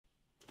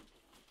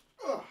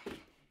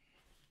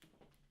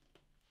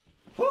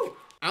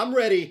I'm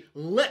ready.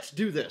 Let's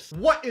do this.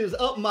 What is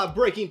up, my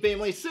breaking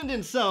family? Send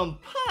in some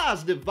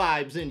positive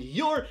vibes in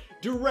your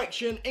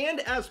direction. And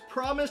as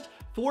promised,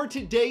 for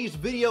today's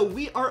video,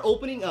 we are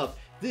opening up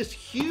this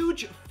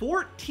huge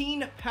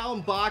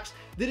 14-pound box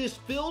that is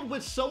filled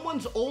with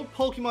someone's old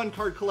Pokemon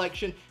card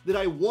collection that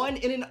I won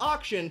in an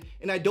auction,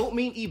 and I don't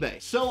mean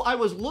eBay. So I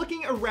was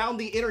looking around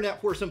the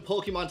internet for some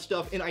Pokemon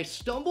stuff, and I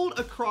stumbled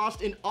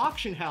across an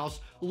auction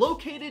house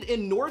located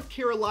in North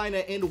Carolina,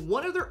 and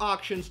one of their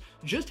auctions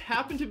just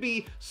happened to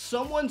be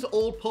someone's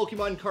old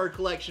Pokemon card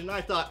collection, and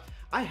I thought,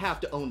 I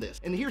have to own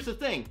this. And here's the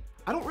thing,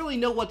 I don't really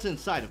know what's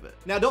inside of it.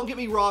 Now, don't get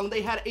me wrong,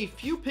 they had a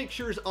few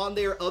pictures on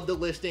there of the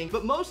listing,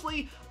 but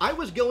mostly I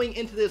was going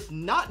into this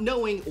not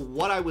knowing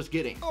what I was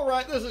getting. All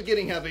right, this is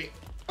getting heavy.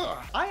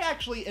 I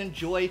actually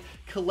enjoy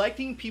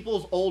collecting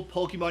people's old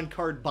Pokemon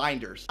card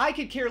binders. I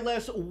could care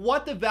less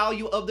what the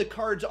value of the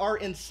cards are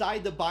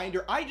inside the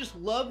binder. I just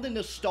love the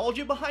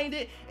nostalgia behind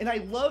it, and I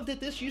love that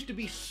this used to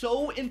be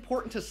so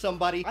important to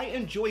somebody. I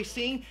enjoy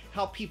seeing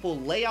how people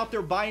lay out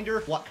their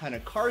binder, what kind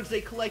of cards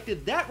they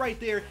collected. That right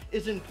there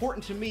is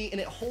important to me, and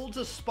it holds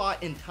a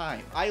spot in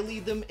time. I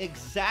leave them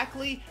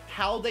exactly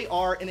how they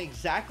are and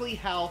exactly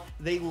how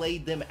they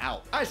laid them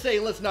out. I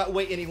say let's not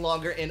wait any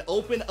longer and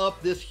open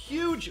up this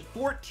huge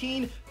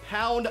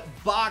 14-pound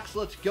box.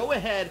 Let's go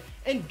ahead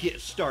and get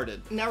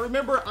started. Now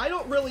remember, I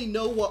don't really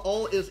know what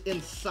all is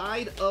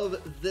inside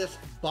of this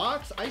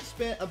box. I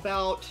spent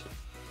about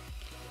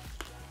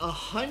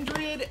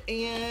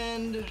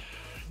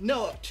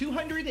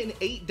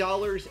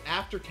 $208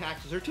 after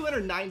taxes, or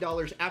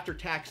 $209 after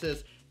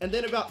taxes, and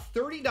then about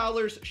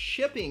 $30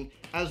 shipping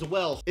as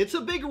well. It's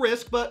a big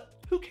risk, but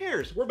who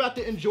cares? We're about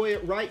to enjoy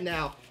it right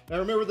now. Now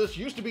remember, this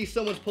used to be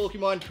someone's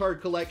Pokemon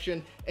card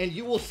collection, and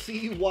you will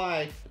see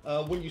why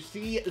when you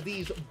see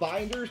these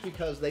binders,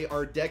 because they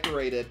are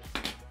decorated.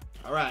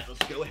 All right,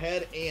 let's go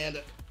ahead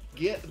and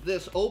get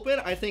this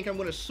open. I think I'm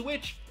gonna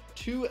switch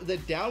to the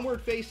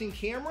downward facing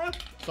camera.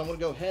 So I'm gonna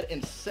go ahead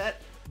and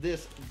set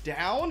this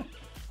down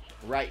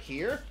right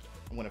here.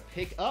 I'm gonna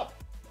pick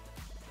up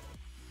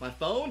my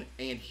phone,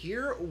 and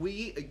here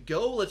we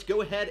go. Let's go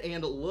ahead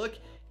and look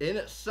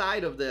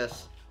inside of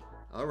this.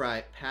 All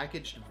right,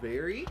 packaged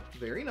very,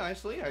 very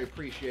nicely. I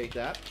appreciate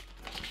that.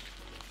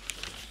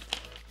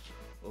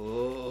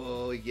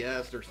 Oh,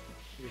 yes, there's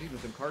even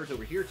some cards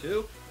over here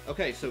too.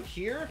 Okay, so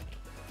here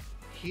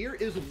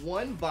is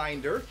one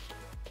binder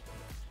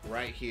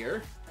right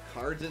here.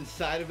 Cards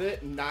inside of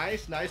it,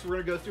 nice, nice. We're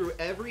gonna go through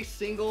every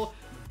single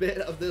bit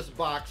of this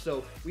box.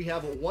 So we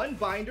have one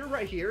binder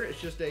right here.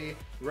 It's just a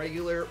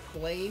regular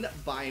plain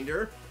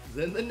binder.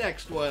 Then the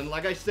next one,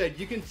 like I said,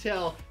 you can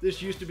tell this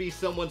used to be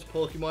someone's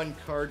Pokemon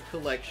card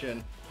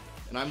collection,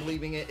 and I'm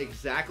leaving it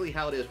exactly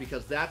how it is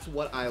because that's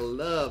what I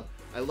love.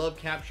 I love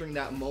capturing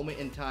that moment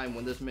in time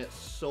when this meant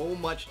so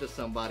much to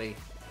somebody.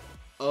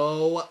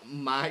 Oh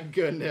my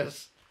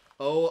goodness.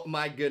 Oh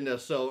my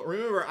goodness. So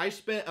remember, I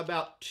spent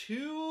about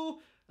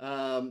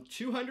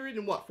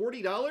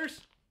 $240?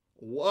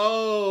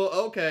 Whoa,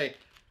 okay.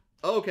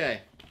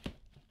 Okay.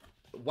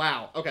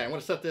 Wow. Okay, I'm going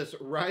to set this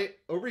right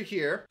over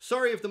here.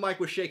 Sorry if the mic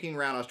was shaking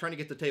around. I was trying to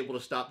get the table to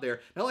stop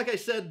there. Now, like I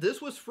said,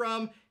 this was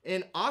from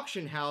an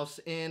auction house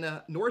in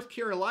North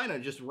Carolina,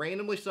 just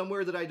randomly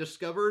somewhere that I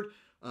discovered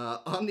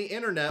on the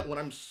internet when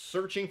I'm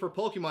searching for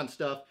Pokemon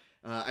stuff.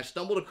 I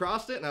stumbled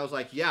across it, and I was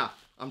like, yeah,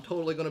 I'm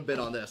totally going to bid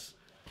on this.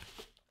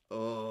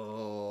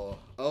 Oh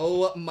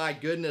my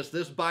goodness,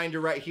 this binder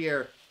right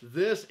here.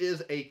 This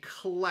is a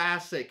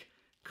classic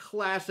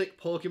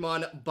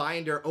Pokemon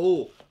binder.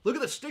 Oh, look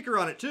at the sticker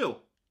on it too.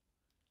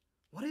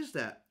 What is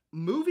that?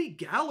 Movie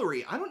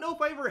Gallery. I don't know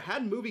if I ever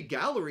had movie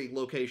gallery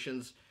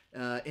locations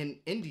in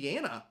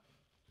Indiana.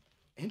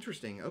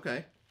 Interesting,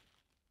 okay.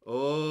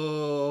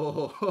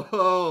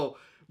 Oh,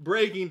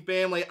 breaking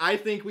family. I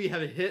think we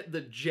have hit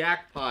the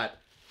jackpot.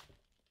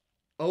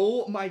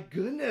 Oh my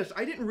goodness,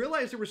 I didn't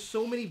realize there were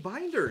so many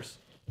binders.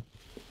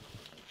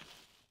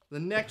 The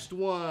next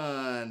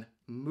one.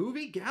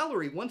 Movie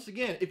Gallery, once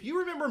again. If you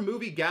remember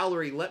Movie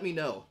Gallery, let me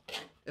know.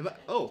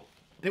 Oh,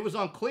 it was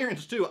on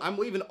clearance too. I'm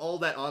leaving all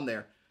that on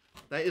there.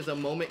 That is a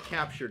moment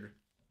captured.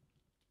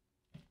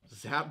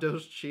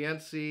 Zapdos,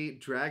 Chansey,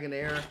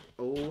 Dragonair.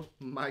 Oh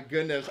my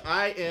goodness.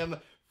 I am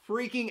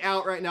freaking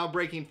out right now,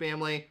 breaking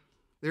family.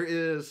 There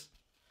is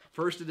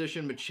first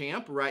edition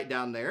Machamp right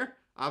down there.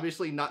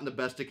 Obviously not in the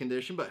best of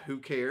condition, but who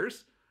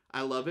cares?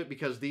 I love it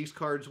because these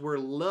cards were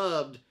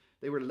loved.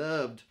 They were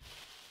loved.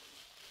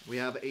 We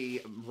have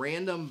a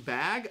random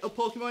bag of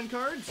Pokemon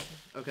cards.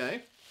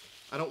 Okay.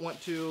 I don't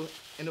want to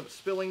end up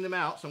spilling them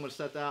out, so I'm going to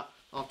set that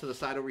off to the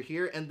side over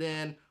here. And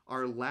then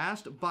our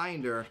last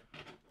binder.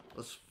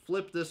 Let's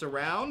flip this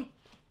around.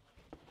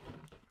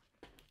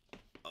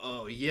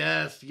 Oh,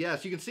 yes,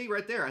 yes. You can see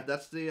right there.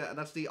 That's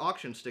the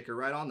auction sticker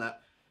right on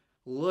that.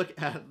 Look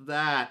at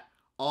that.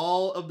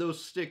 All of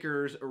those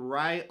stickers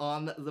right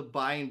on the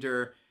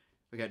binder.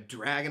 We got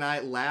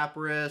Dragonite,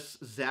 Lapras,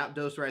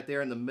 Zapdos right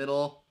there in the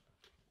middle.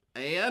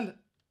 And,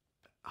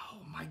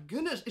 oh my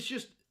goodness, it's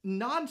just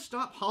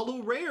non-stop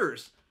holo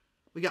rares.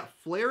 We got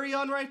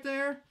Flareon right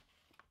there.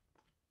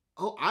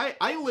 Oh,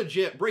 I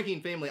legit,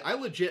 Breaking Family, I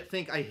legit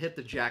think I hit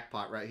the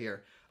jackpot right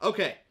here.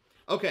 Okay,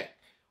 okay.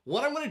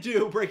 What I'm going to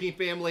do, Breaking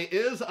Family,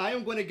 is I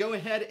am going to go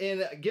ahead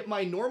and get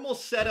my normal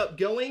setup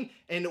going,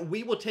 and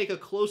we will take a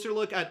closer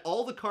look at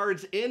all the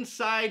cards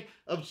inside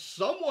of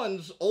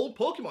someone's old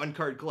Pokemon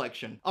card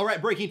collection. All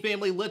right, Breaking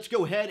Family, let's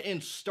go ahead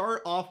and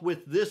start off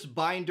with this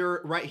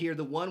binder right here,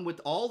 the one with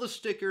all the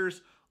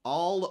stickers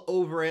all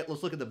over it.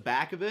 Let's look at the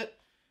back of it.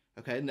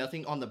 Okay,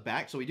 nothing on the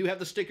back. So we do have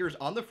the stickers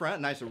on the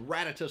front. Nice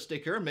Rattata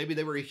sticker. Maybe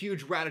they were a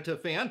huge Rattata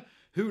fan.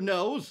 Who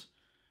knows?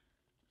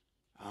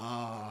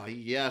 Ah,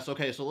 yes.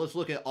 Okay, so let's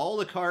look at all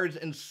the cards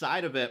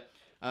inside of it.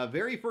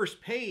 Very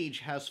first page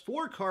has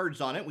 4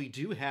 cards on it. We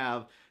do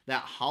have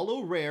that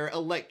Holo Rare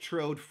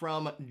Electrode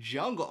from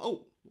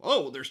Jungle.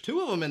 Oh, there's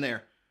 2 of them in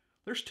there.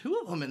 There's 2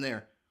 of them in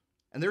there.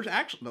 And there's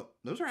actually, no,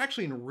 those are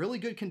actually in really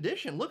good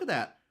condition. Look at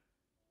that.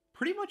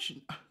 Pretty much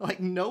like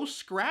no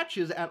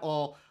scratches at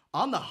all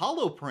on the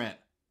holo print.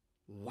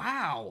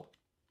 Wow.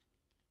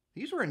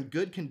 These are in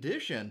good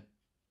condition.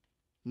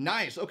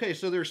 Nice. Okay,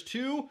 so there's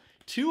two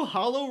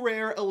Holo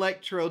Rare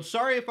Electrodes.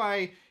 Sorry if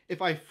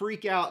I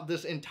freak out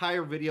this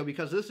entire video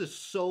because this is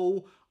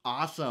so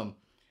awesome.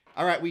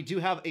 All right, we do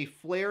have a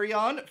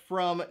Flareon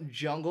from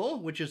Jungle,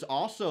 which is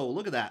also,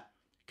 look at that.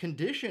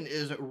 Condition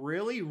is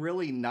really,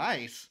 really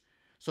nice.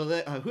 So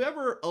that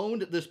whoever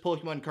owned this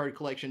Pokemon card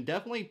collection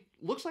definitely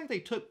looks like they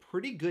took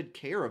pretty good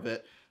care of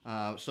it.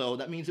 So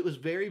that means it was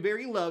very,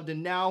 very loved.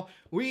 And now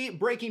we,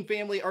 Breaking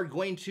Family, are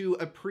going to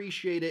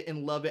appreciate it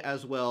and love it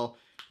as well.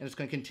 And it's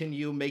going to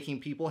continue making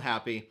people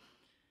happy.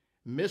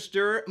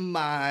 Mr.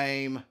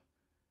 Mime.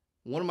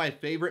 One of my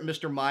favorite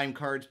Mr. Mime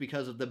cards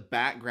because of the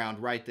background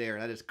right there.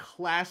 That is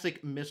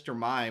classic Mr.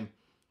 Mime.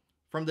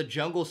 From the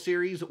Jungle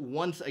series,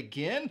 once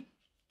again,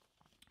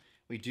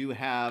 we do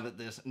have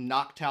this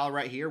Noctowl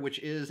right here, which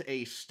is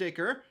a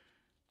sticker.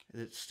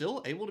 It's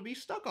still able to be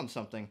stuck on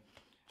something.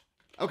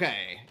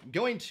 Okay,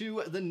 going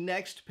to the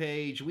next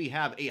page, we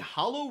have a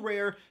Holo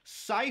Rare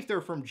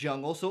Scyther from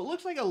Jungle. So it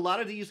looks like a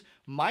lot of these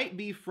might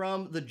be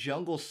from the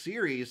Jungle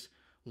series.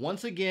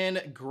 Once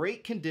again,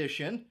 great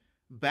condition.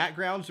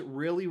 Background's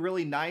really,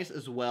 really nice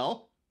as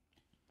well.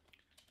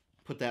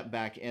 Put that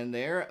back in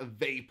there.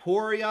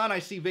 Vaporeon. I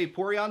see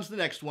Vaporeon's the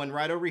next one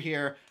right over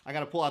here. I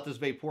got to pull out this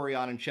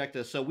Vaporeon and check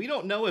this. So we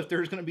don't know if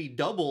there's going to be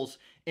doubles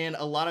in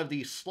a lot of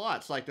these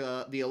slots like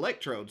the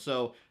Electrode.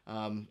 So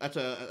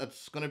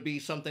that's going to be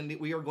something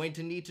that we are going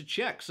to need to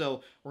check.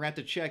 So we're going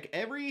to have to check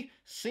every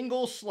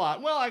single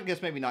slot. Well, I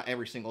guess maybe not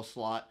every single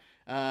slot.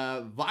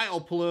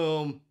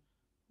 Vileplume.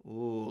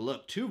 Ooh,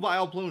 look, 2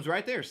 Vileplumes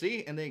right there. See?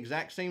 In the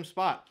exact same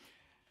spot.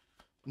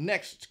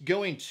 Next,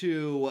 going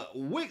to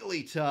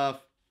Wigglytuff.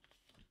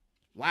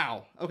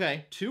 Wow.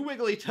 Okay. 2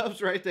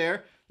 Wigglytuffs right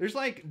there. There's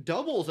like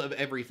doubles of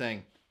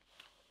everything.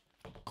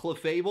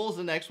 Clefable's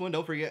the next one.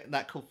 Don't forget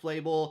that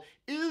Clefable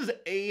is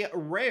a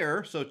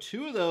rare. So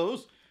 2 of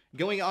those.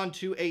 Going on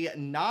to a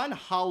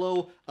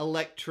non-holo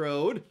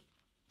Electrode.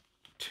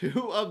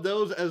 2 of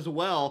those as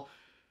well.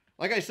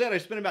 Like I said, I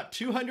spent about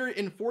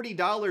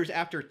 $240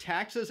 after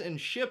taxes and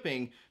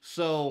shipping.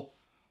 So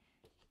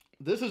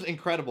this is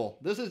incredible.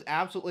 This is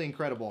absolutely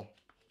incredible.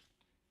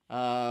 2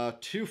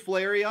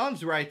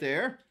 Flareons right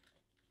there.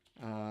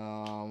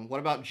 What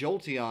about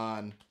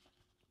Jolteon?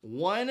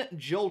 1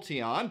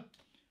 Jolteon.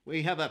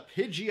 We have a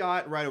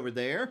Pidgeot right over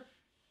there.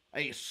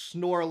 A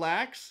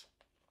Snorlax.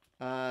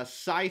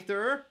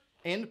 Scyther.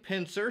 And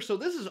Pinsir. So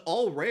this is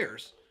all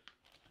rares.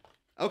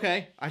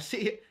 Okay, I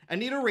see a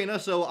Nidorina,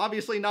 so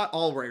obviously not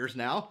all rares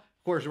now.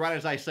 Of course, right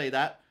as I say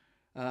that.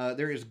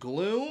 There is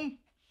Gloom.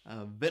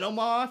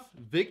 Venomoth.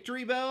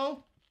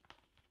 Victreebel.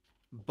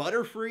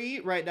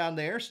 Butterfree right down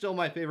there. Still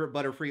my favorite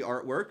Butterfree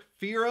artwork.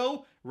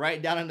 Fearow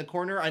right down in the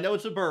corner. I know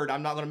it's a bird.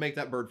 I'm not going to make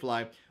that bird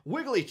fly.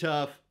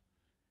 Wigglytuff.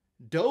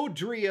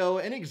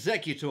 Dodrio and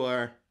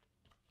Executor.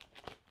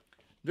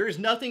 There is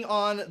nothing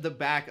on the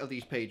back of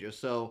these pages.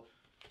 So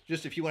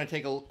just if you want to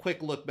take a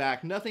quick look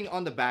back, nothing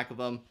on the back of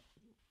them.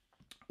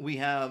 We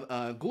have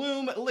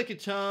Gloom,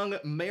 Lickitung,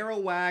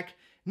 Marowak,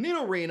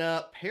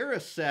 Nidorina,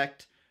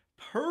 Parasect,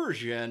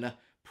 Persian,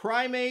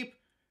 Primeape,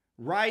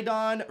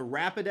 Rhydon,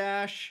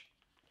 Rapidash,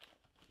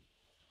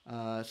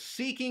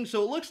 Seeking.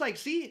 So it looks like,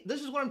 see,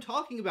 this is what I'm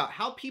talking about.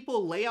 How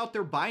people lay out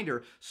their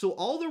binder. So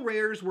all the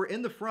rares were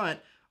in the front,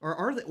 or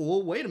are they?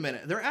 Well, wait a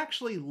minute. They're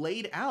actually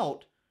laid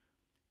out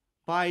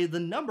by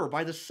the number,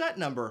 by the set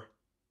number.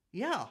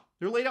 Yeah,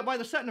 they're laid out by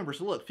the set number.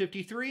 So look,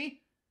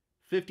 53,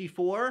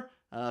 54,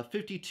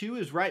 52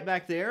 is right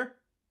back there.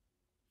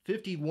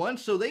 51.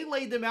 So they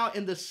laid them out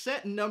in the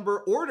set number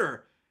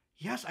order.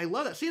 Yes, I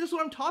love that. See, this is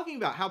what I'm talking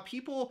about. How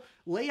people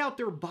lay out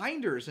their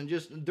binders and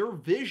just their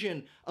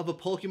vision of a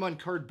Pokemon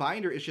card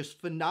binder is just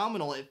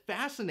phenomenal. It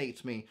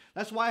fascinates me.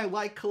 That's why I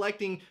like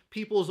collecting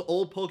people's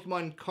old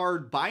Pokemon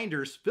card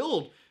binders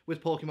filled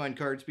with Pokemon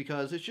cards,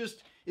 because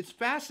it's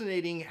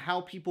fascinating how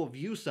people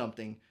view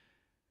something.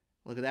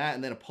 Look at that.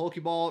 And then a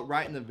Pokeball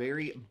right in the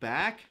very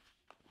back.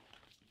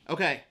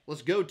 Okay,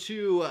 let's go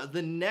to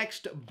the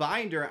next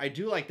binder. I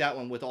do like that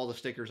one with all the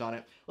stickers on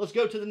it. Let's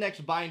go to the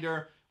next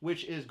binder.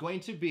 which is going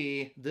to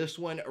be this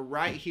one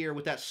right here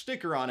with that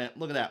sticker on it.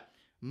 Look at that.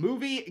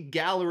 Movie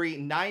Gallery,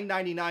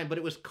 $9.99, but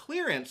it was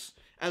clearance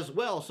as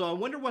well. So I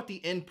wonder what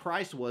the end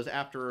price was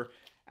after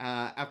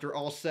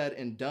all said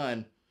and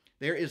done.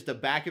 There is the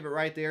back of it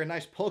right there.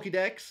 Nice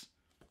Pokédex.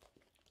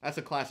 That's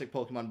a classic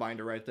Pokemon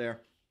binder right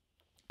there.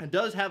 It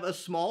does have a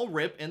small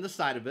rip in the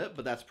side of it,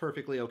 but that's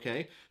perfectly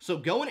okay. So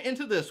going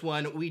into this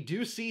one, we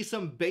do see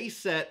some base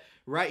set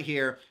right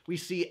here. We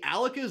see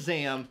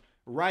Alakazam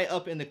right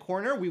up in the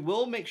corner. We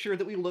will make sure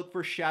that we look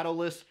for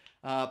shadowless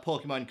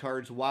Pokemon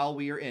cards while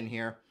we are in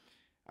here.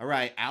 All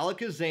right,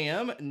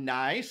 Alakazam,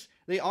 nice.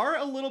 They are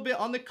a little bit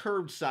on the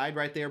curved side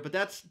right there, but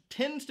that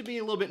tends to be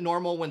a little bit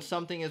normal when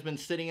something has been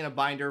sitting in a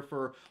binder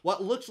for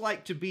what looks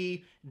like to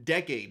be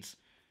decades.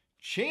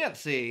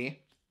 Chansey.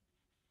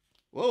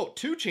 Whoa,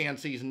 2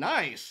 Chanseys,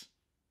 nice.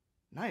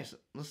 Nice.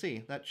 Let's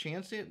see, that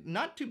Chansey,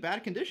 not too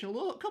bad condition.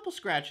 A couple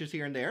scratches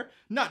here and there.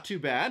 Not too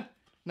bad.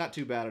 Not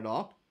too bad at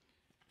all.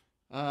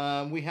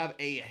 We have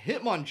a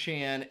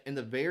Hitmonchan in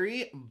the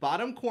very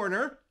bottom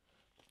corner.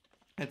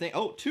 I think,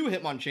 oh, 2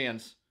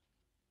 Hitmonchans.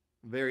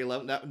 Very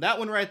loved. That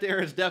one right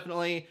there is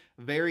definitely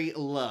very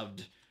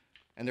loved.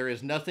 And there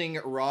is nothing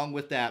wrong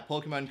with that.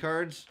 Pokemon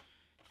cards,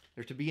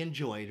 they're to be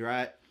enjoyed,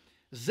 right?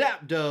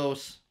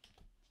 Zapdos.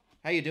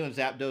 How you doing,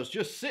 Zapdos?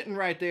 Just sitting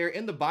right there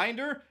in the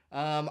binder.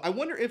 I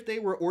wonder if they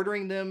were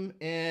ordering them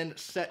in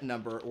set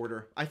number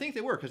order. I think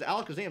they were, because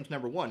Alakazam's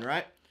number 1,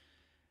 right?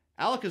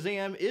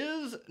 Alakazam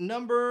is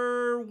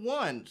number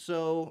 1.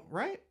 So,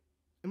 right?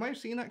 Am I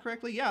seeing that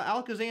correctly? Yeah,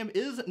 Alakazam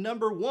is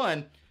number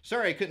 1.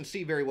 Sorry, I couldn't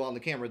see very well on the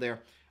camera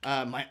there.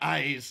 My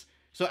eyes.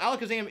 So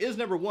Alakazam is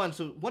number 1.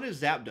 So what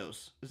is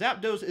Zapdos?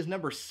 Zapdos is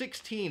number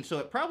 16. So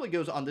it probably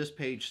goes on this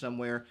page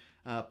somewhere.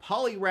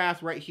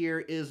 Poliwrath right here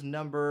is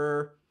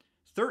number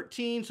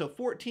 13. So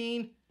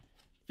 14,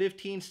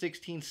 15,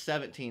 16,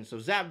 17. So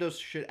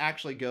Zapdos should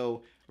actually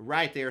go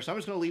right there. So I'm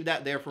just going to leave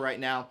that there for right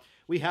now.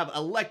 We have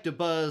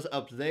Electabuzz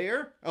up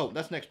there. Oh,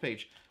 that's next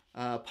page.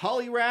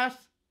 Poliwrath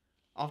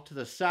off to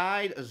the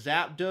side.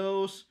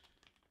 Zapdos.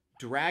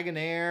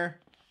 Dragonair.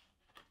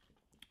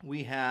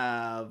 We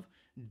have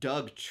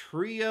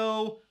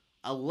Dugtrio,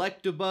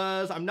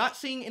 Electabuzz. I'm not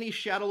seeing any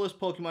shadowless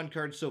Pokemon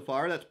cards so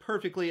far. That's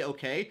perfectly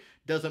okay.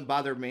 Doesn't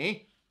bother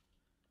me.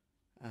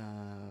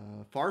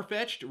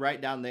 Farfetch'd right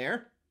down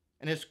there.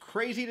 And it's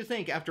crazy to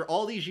think, after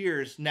all these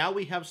years, now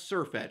we have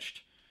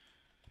Surfetch'd.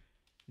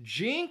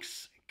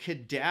 Jinx,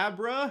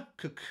 Kadabra,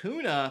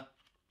 Kakuna,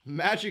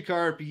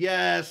 Magikarp,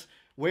 yes.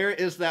 Where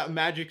is that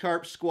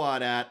Magikarp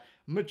squad at?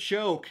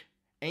 Machoke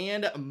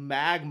and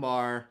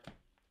Magmar.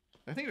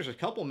 I think there's a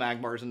couple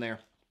Magmars in there.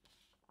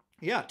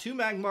 Yeah, 2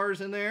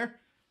 Magmars in there.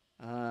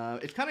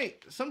 It's kind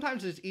of,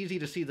 sometimes it's easy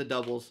to see the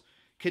doubles.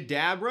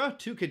 Kadabra,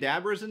 2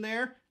 Kadabras in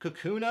there.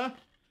 Kakuna.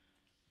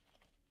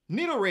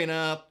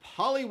 Nidorina,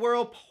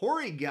 Poliwhirl,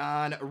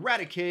 Porygon,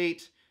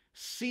 Eradicate,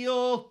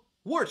 Seal,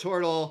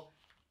 Wartortle,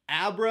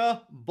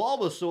 Abra,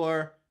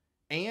 Bulbasaur,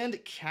 and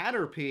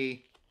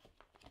Caterpie.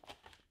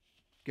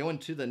 Going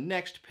to the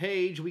next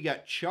page, we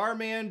got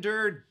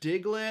Charmander,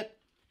 Diglett,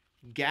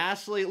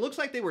 Ghastly. It looks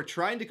like they were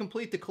trying to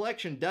complete the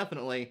collection,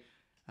 definitely.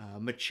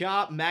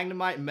 Machop,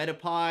 Magnemite,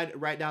 Metapod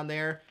right down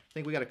there. I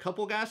think we got a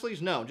couple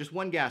Ghastlies. No, just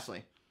 1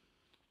 Ghastly.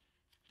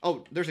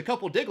 Oh, there's a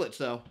couple Diglets,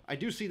 though. I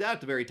do see that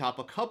at the very top.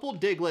 A couple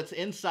Diglets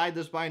inside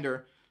this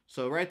binder.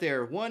 So right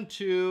there, 1,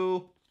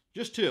 2,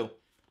 just 2.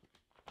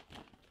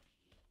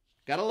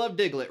 Gotta love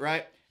Diglett,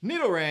 right?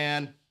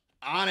 Nidoran,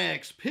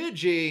 Onix,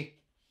 Pidgey,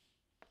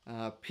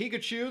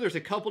 Pikachu. There's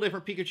a couple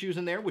different Pikachus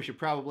in there. We should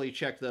probably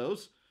check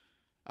those.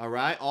 All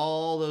right,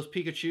 all those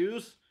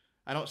Pikachus.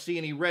 I don't see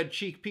any red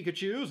cheek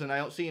Pikachus, and I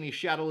don't see any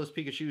shadowless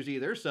Pikachus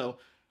either, so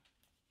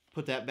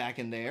put that back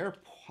in there.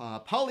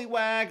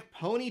 Poliwag,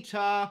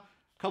 Ponyta,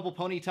 couple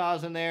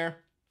Ponytas in there.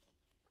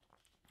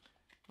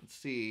 Let's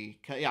see.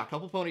 Yeah, a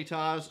couple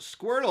Ponytas.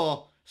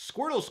 Squirtle.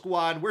 Squirtle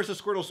Squad. Where's the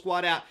Squirtle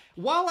Squad at?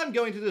 While I'm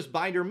going through this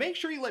binder, make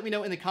sure you let me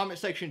know in the comment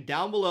section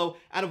down below,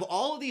 out of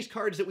all of these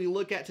cards that we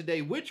look at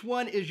today, which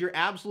one is your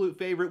absolute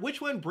favorite? Which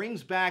one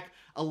brings back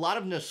a lot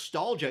of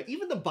nostalgia?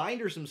 Even the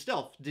binders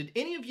themselves. Did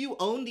any of you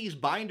own these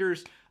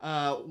binders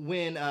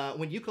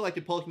when you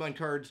collected Pokemon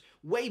cards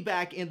way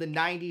back in the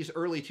 90s,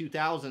 early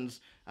 2000s?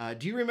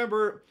 Do you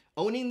remember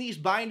owning these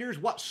binders?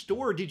 What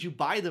store did you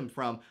buy them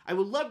from? I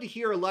would love to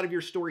hear a lot of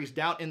your stories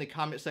down in the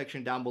comment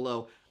section down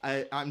below.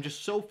 I'm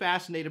just so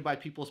fascinated by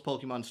people's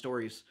Pokemon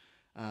stories.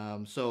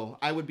 So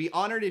I would be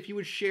honored if you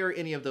would share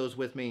any of those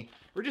with me,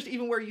 or just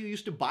even where you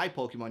used to buy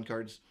Pokemon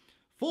cards.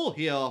 Full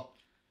Heal.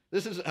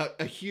 This is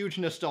a huge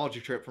nostalgia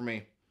trip for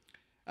me.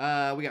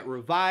 We got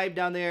Revive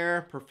down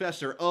there,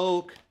 Professor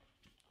Oak.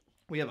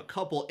 We have a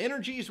couple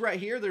energies right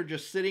here. They're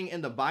just sitting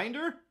in the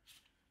binder.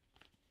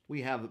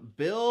 We have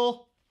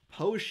Bill,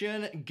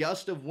 Potion,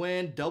 Gust of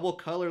Wind, double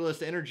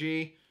colorless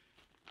energy,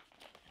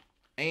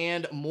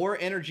 and more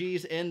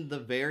energies in the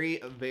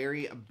very,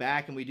 very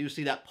back. And we do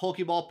see that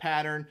Pokeball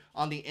pattern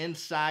on the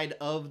inside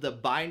of the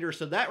binder.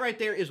 So that right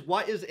there is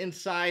what is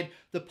inside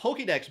the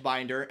Pokédex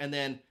binder. And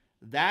then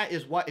that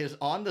is what is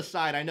on the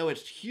side. I know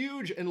it's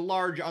huge and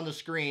large on the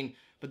screen,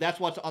 but that's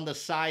what's on the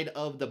side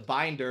of the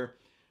binder.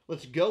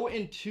 Let's go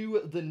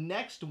into the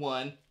next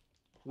one,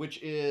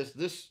 which is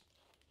this,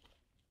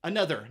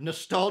 another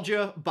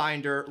nostalgia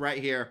binder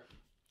right here.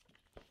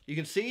 You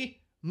can see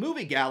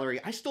movie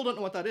gallery. I still don't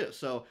know what that is,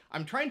 so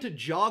I'm trying to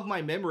jog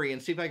my memory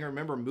and see if I can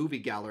remember movie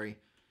gallery.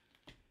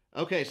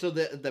 Okay, so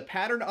the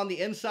pattern on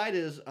the inside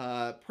is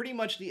pretty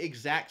much the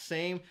exact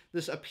same.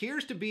 This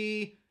appears to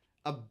be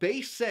a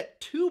base set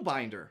 2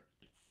 binder.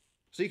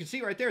 So you can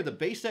see right there the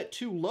base set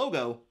 2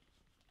 logo.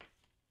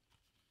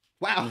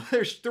 Wow,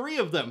 there's 3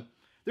 of them.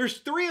 There's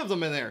 3 of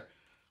them in there.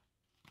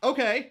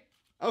 Okay,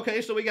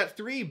 so we got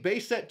 3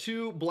 base set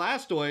 2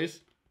 Blastoise.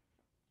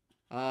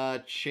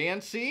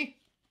 Chansey.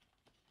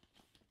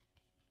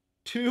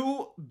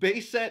 2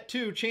 base set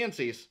 2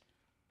 Chanseys.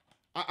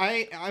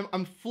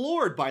 I'm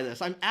floored by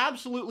this. I'm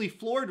absolutely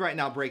floored right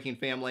now, Breaking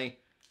Family.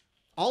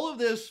 All of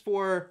this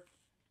for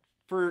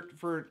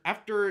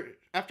after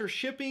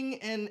shipping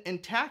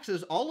and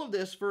taxes, all of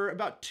this for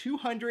about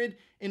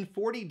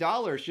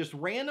 $240, just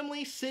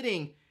randomly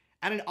sitting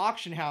at an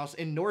auction house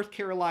in North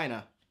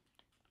Carolina.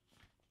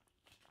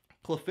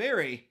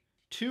 Clefairy,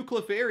 2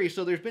 Clefairy,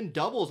 so there's been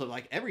doubles of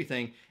like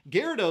everything.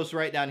 Gyarados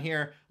right down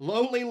here,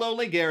 lonely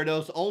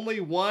Gyarados, only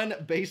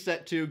 1 base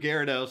set 2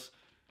 Gyarados.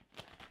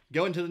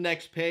 Going to the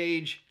next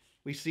page,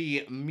 we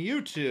see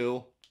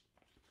Mewtwo.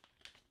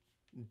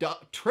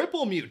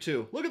 Triple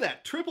Mewtwo. Look at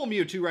that. Triple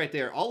Mewtwo right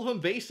there. All of them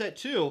base set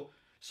 2.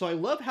 So I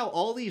love how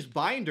all these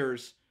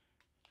binders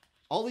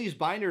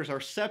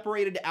are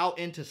separated out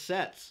into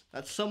sets.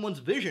 That's someone's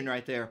vision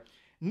right there.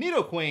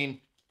 Nidoqueen.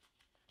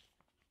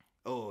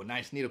 Oh,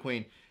 nice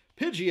Nidoqueen.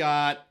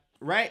 Pidgeot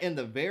right in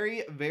the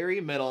very,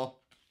 very middle.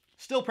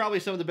 Still probably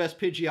some of the best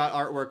Pidgeot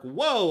artwork.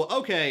 Whoa,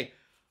 okay.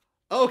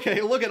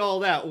 Okay, look at all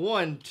that.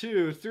 1,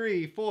 2,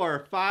 3,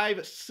 4,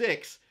 5,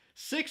 6.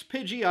 6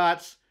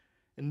 Pidgeots.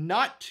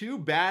 Not too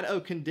bad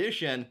of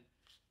condition.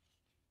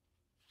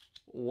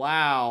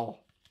 Wow.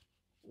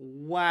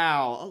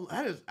 Wow.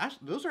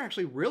 Those are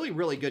actually really,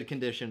 really good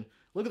condition.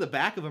 Look at the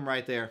back of them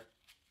right there.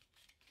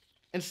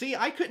 And see,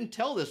 I couldn't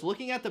tell this.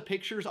 Looking at the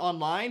pictures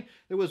online,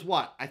 there was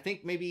what? I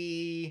think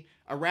maybe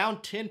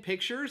around 10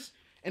 pictures.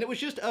 And it was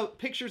just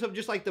pictures of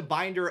just like the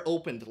binder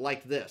opened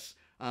like this.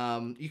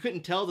 You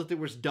couldn't tell that there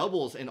was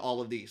doubles in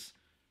all of these.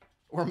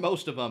 Or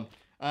most of them.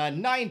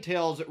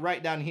 Ninetales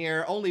right down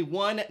here. Only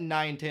 1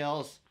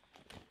 Ninetales.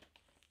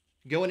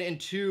 Going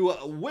into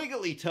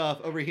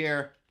Wigglytuff over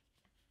here.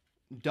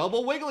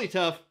 Double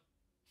Wigglytuff.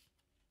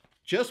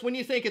 Just when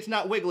you think it's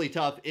not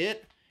Wigglytuff,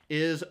 it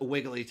is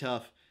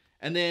Wigglytuff.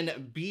 And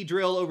then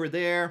Beedrill over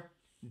there.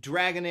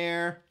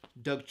 Dragonair.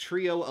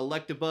 Dugtrio,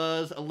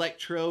 Electabuzz,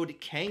 Electrode,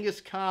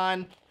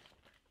 Kangaskhan.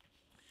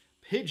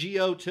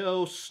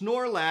 Pidgeotto,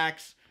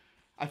 Snorlax.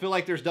 I feel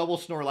like there's double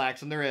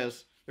Snorlax, and there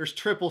is. There's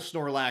triple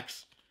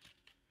Snorlax.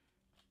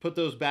 Put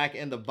those back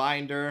in the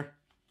binder.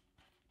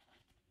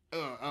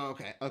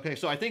 Okay,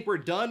 so I think we're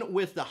done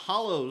with the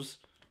holos.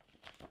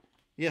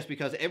 Yes,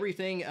 because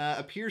everything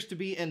appears to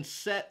be in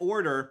set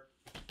order.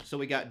 So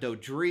we got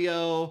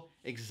Dodrio,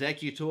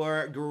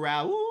 Executor,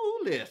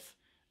 Growlithe,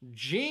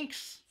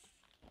 Jinx,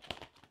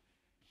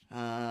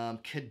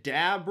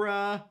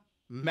 Kadabra,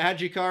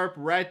 Magikarp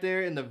right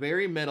there in the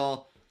very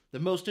middle. The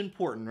most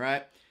important,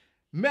 right?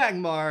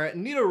 Magmar,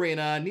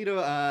 Nidorina,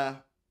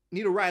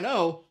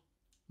 Nidorino,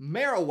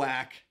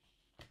 Marowak.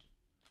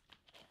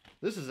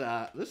 This is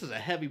a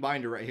heavy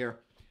binder right here.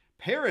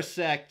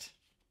 Parasect,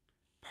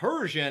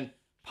 Persian,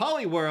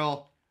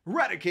 Poliwhirl,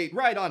 Raticate,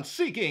 Rhydon,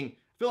 Seeking. I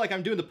feel like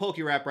I'm doing the Poke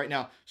Rap right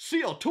now.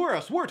 Seal,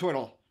 Tauros,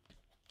 Wartortle.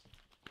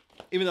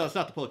 Even though it's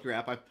not the Poke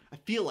Rap, I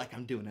feel like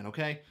I'm doing it,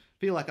 okay?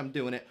 Feel like I'm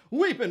doing it.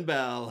 Weeping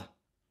Bell,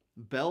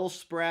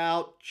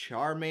 Bellsprout,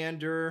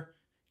 Charmander,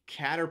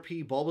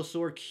 Caterpie,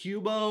 Bulbasaur,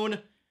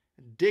 Cubone,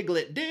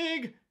 Diglett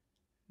Dig,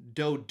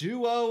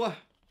 Doduo.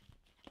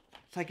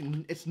 It's like,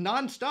 it's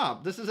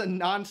non-stop. This is a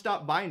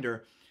non-stop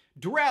binder.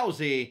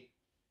 Drowsy,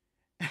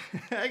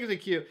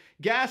 Execute,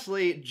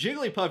 Ghastly,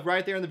 Jigglypuff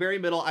right there in the very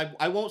middle.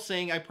 I won't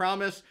sing, I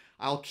promise.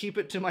 I'll keep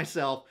it to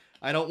myself.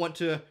 I don't want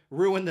to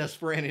ruin this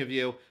for any of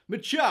you.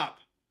 Machop,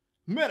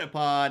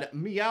 Metapod,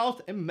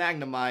 Meowth, and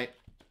Magnemite.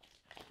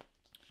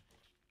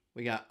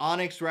 We got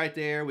Onix right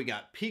there. We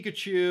got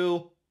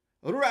Pikachu,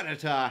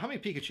 Rattata. How many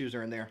Pikachus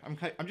are in there?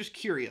 I'm just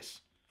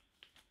curious.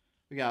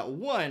 We got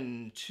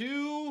 1,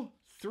 2,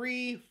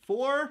 3,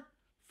 4.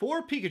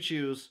 4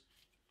 Pikachus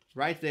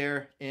right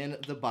there in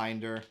the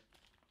binder.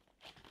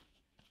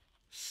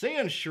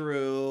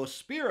 Sandshrew,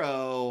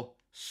 Spearow,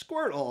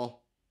 Squirtle,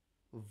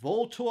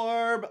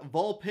 Voltorb,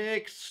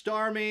 Vulpix,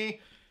 Starmie,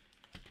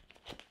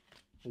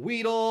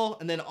 Weedle,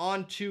 and then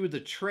on to the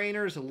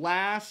trainers.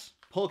 Last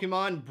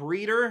Pokemon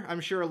Breeder.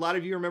 I'm sure a lot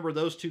of you remember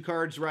those 2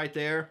 cards right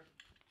there.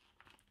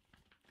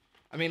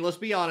 I mean, let's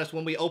be honest.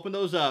 When we open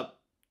those up,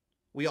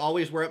 we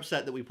always were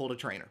upset that we pulled a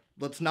trainer.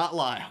 Let's not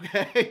lie,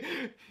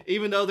 okay?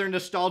 Even though they're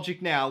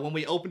nostalgic now, when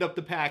we opened up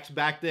the packs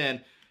back then,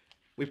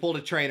 we pulled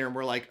a trainer and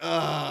we're like,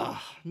 ugh,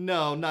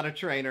 no, not a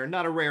trainer,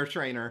 not a rare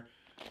trainer.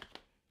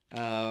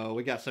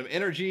 We got some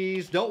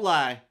energies. Don't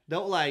lie.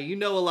 Don't lie. You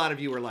know a lot of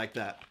you are like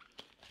that.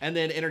 And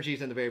then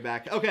energy's in the very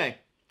back. Okay,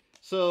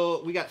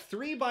 so we got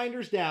 3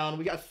 binders down.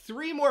 We got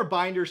 3 more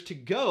binders to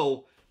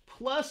go,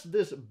 plus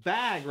this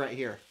bag right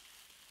here.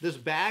 This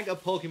bag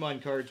of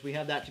Pokemon cards, we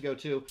have that to go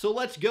too. So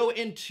let's go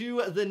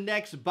into the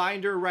next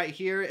binder right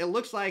here. It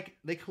looks like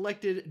they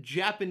collected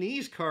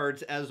Japanese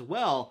cards as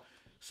well.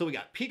 So we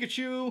got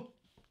Pikachu,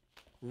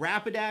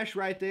 Rapidash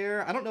right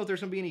there. I don't know if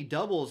there's going to be any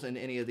doubles in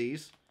any of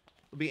these.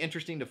 It'll be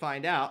interesting to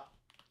find out.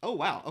 Oh,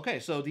 wow. Okay,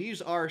 so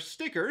these are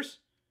stickers.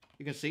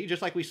 You can see,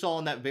 just like we saw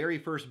in that very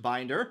first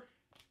binder.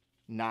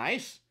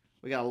 Nice.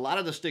 We got a lot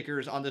of the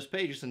stickers on this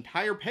page. This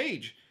entire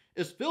page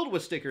is filled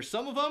with stickers.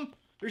 Some of them,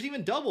 there's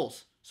even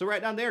doubles. So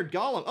right down there,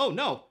 Golem. Oh,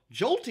 no.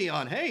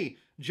 Jolteon. Hey,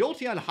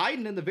 Jolteon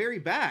hiding in the very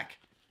back.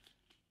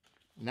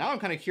 Now I'm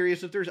kind of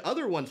curious if there's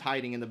other ones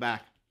hiding in the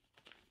back.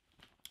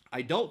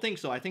 I don't think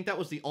so. I think that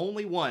was the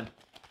only one.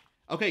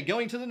 Okay,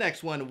 going to the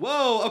next one.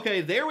 Whoa,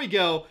 okay, there we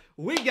go.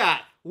 We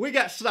got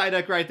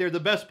Psyduck right there, the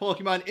best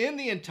Pokemon in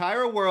the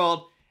entire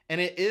world. And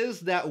it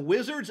is that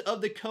Wizards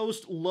of the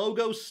Coast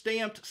logo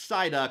stamped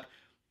Psyduck.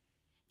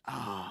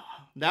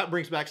 Ah, that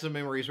brings back some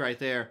memories right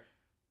there.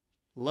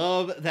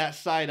 Love that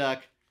Psyduck.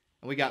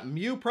 And we got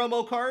Mew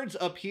promo cards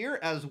up here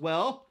as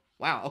well.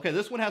 Wow, okay,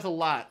 this one has a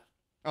lot.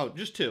 Oh,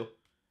 just 2.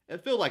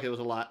 It felt like it was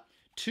a lot.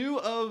 2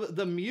 of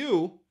the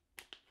Mew.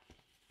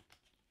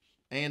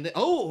 And,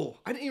 oh,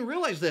 I didn't even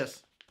realize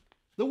this.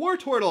 The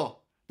Wartortle.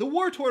 The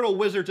Wartortle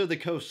Wizards of the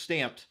Coast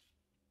stamped.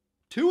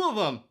 2 of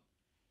them.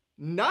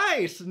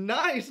 Nice,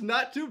 nice.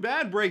 Not too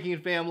bad, Breaking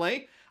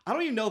Family. I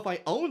don't even know if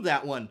I owned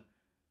that one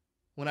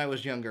when I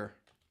was younger.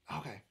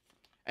 Okay.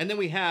 And then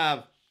we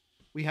have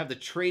the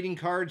trading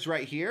cards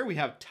right here. We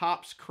have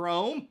Topps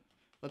Chrome.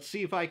 Let's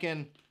see if I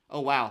can...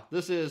 Oh, wow.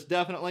 This is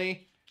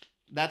definitely...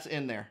 That's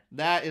in there.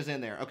 That is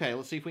in there. Okay,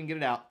 let's see if we can get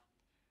it out.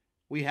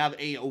 We have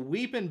a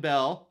Weeping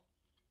Bell.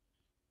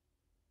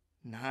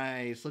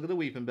 Nice. Look at the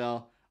Weeping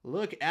Bell.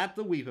 Look at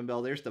the Weeping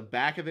Bell. There's the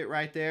back of it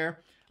right there.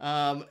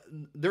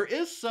 There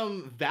is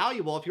some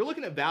valuable, if you're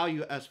looking at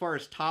value as far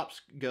as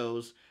Topps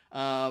goes,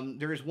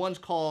 there's ones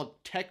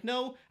called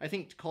Techno, I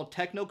think called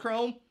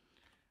Technochrome.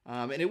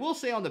 And it will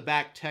say on the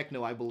back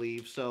Techno, I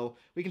believe. So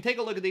we can take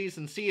a look at these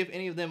and see if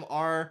any of them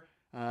are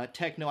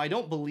Techno. I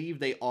don't believe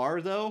they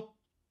are, though.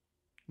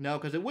 No,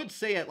 because it would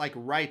say it like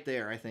right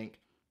there, I think.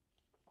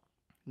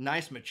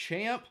 Nice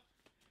Machamp.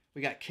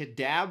 We got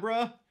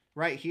Kadabra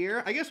right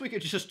here. I guess we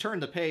could just turn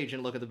the page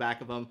and look at the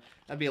back of them.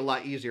 That'd be a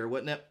lot easier,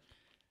 wouldn't it?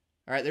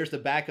 All right, there's the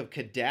back of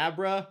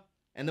Kadabra.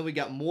 And then we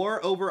got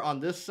more over on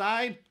this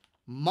side.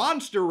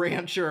 Monster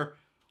Rancher.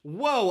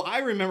 Whoa, I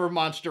remember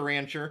Monster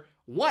Rancher.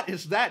 What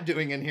is that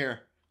doing in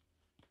here?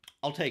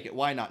 I'll take it.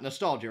 Why not?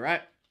 Nostalgia,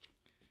 right?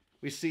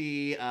 We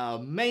see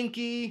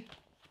Mankey. You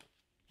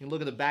can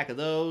look at the back of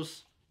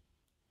those.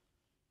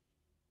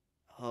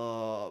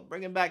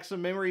 Bringing back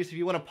some memories. If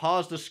you want to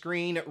pause the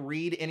screen,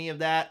 read any of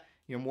that,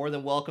 you're more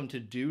than welcome to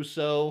do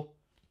so.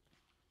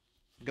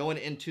 Going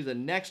into the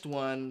next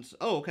ones.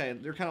 Oh, okay.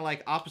 They're kind of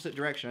like opposite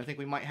direction. I think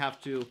we might have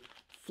to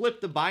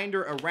flip the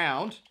binder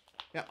around.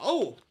 Yeah.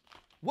 Oh,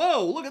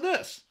 whoa, look at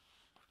this.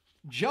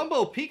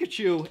 Jumbo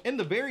Pikachu in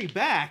the very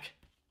back.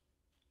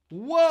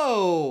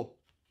 Whoa.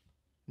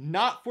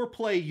 Not for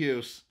play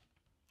use.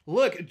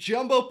 Look,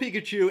 Jumbo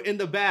Pikachu in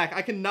the back.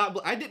 I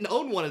didn't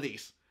own one of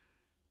these.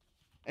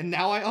 And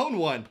now I own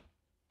one.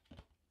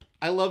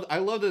 I love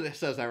that it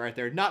says that right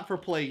there. Not for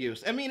play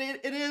use. I mean, it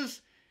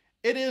is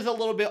a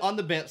little bit on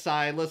the bent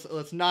side.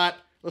 Let's not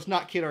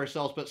kid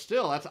ourselves, but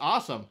still, that's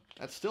awesome.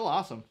 That's still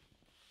awesome.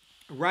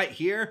 Right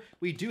here,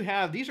 we do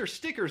have, these are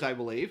stickers, I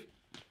believe.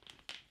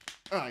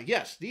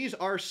 Yes, these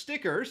are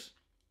stickers.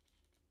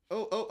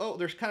 Oh,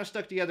 they're kind of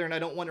stuck together and I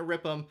don't want to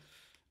rip them.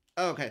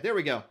 Okay, there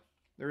we go.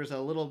 There's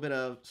a little bit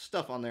of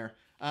stuff on there.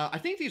 I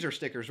think these are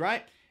stickers,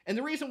 right? And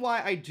the reason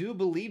why I do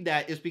believe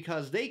that is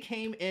because they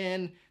came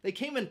in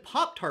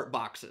Pop-Tart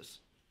boxes.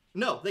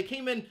 No, they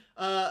came in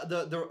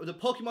the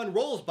Pokemon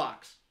Rolls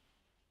box.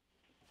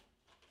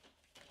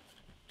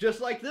 Just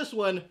like this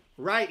one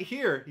right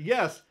here.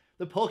 Yes,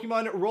 the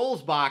Pokemon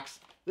Rolls box.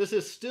 This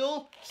is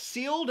still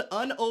sealed,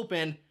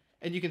 unopened,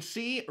 and you can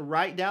see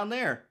right down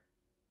there.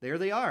 There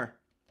they are.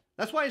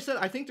 That's why I said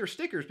I think they're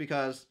stickers,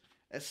 because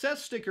it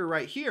says sticker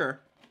right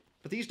here,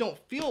 but these don't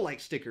feel like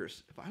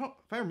stickers. If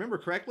I remember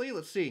correctly,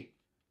 let's see.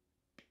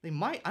 They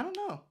might, I don't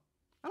know.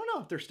 I don't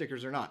know if they're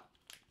stickers or not.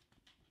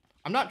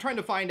 I'm not trying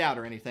to find out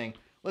or anything.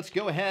 Let's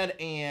go ahead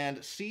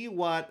and see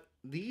what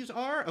these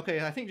are.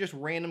 Okay, I think just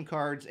random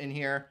cards in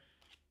here.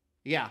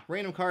 Yeah,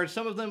 random cards.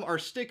 Some of them are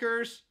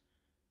stickers.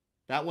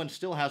 That one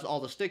still has all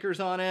the stickers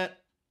on it.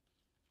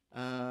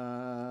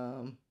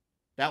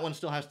 That one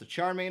still has the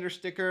Charmander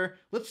sticker.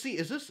 Let's see,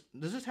 does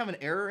this have an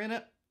error in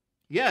it?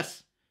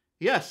 Yes,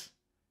 yes,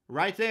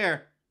 right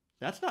there.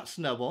 That's not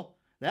Snubble.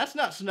 That's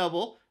not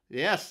Snubble.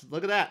 Yes,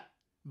 look at that.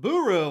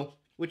 Buru,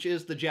 which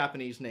is the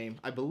Japanese name,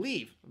 I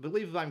believe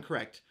if I'm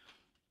correct.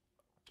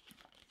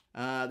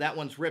 That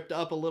one's ripped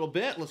up a little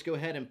bit. Let's go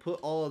ahead and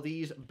put all of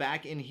these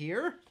back in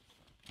here.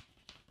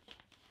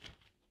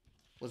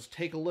 Let's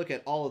take a look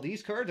at all of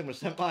these cards. I'm going to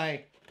set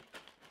my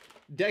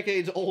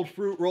decades-old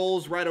fruit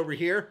rolls right over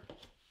here.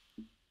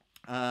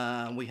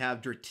 We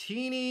have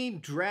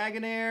Dratini,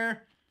 Dragonair.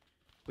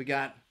 We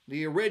got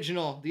the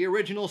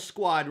original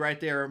squad right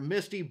there.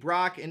 Misty,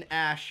 Brock, and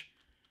Ash.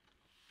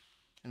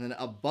 And then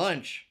a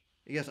bunch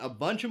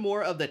of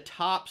more of the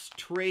Topps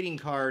trading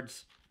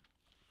cards.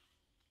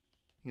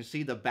 You can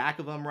see the back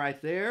of them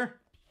right there.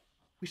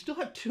 We still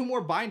have 2 more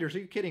binders. Are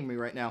you kidding me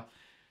right now?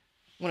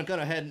 I'm going to go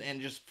ahead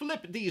and just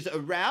flip these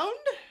around.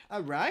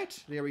 All right,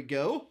 there we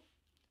go.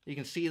 You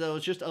can see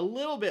those just a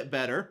little bit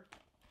better.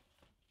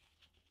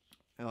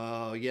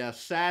 Oh, yeah,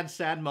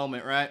 sad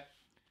moment, right?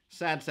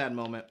 Sad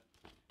moment.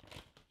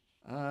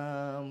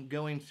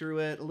 Going through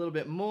it a little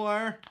bit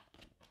more.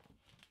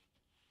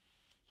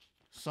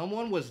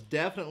 Someone was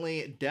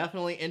definitely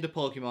into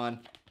Pokemon.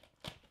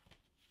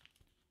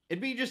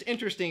 It'd be just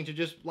interesting to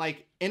just,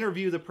 like,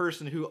 interview the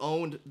person who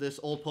owned this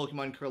old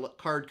Pokemon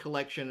card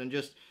collection and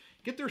just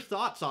get their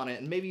thoughts on it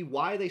and maybe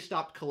why they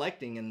stopped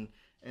collecting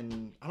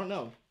and I don't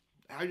know.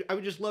 I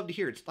would just love to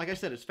hear it. Like I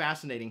said, it's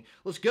fascinating.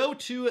 Let's go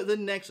to the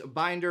next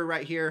binder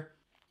right here.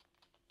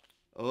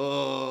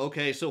 Oh,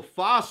 okay, so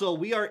Fossil.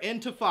 We are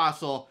into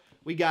Fossil.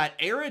 We got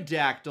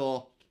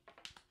Aerodactyl.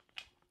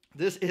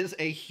 This is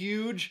a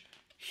huge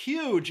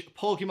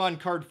Pokemon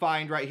card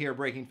find right here,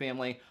 Breaking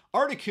Family.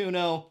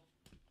 Articuno,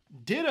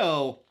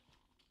 Ditto.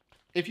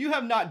 If you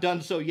have not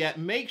done so yet,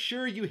 make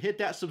sure you hit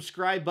that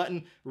subscribe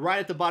button right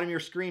at the bottom of your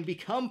screen.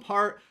 Become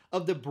part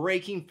of the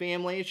Breaking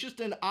Family. It's just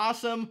an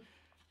awesome,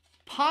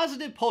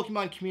 positive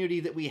Pokemon community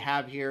that we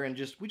have here, and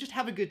we just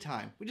have a good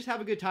time. We just have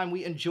a good time.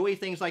 We enjoy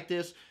things like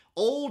this,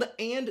 old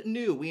and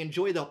new. We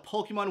enjoy the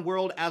Pokemon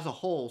world as a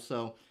whole.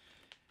 So,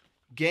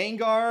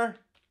 Gengar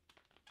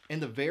in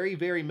the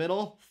very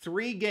middle.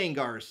 3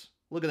 Gengars.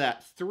 Look at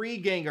that.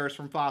 3 Gengars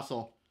from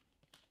Fossil.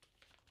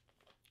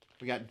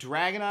 We got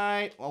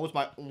Dragonite. Well, was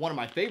one of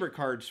my favorite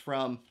cards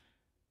from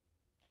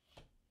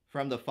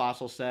the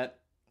Fossil set.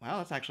 Wow,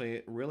 that's actually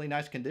a really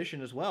nice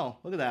condition as well.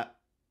 Look at that.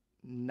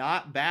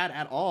 Not bad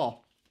at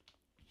all.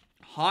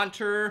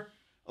 Haunter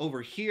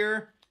over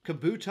here.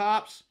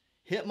 Kabutops.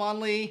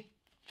 Hitmonlee.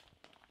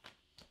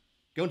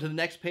 Going to the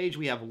next page,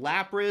 we have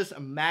Lapras,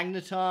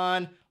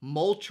 Magneton,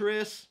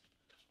 Moltres,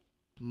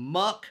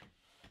 Muck,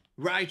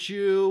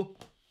 Raichu,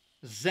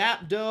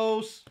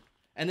 Zapdos,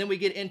 and then we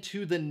get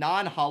into the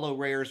non-holo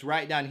rares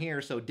right down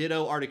here. So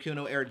Ditto,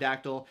 Articuno,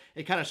 Aerodactyl.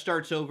 It kind of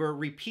starts over,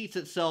 repeats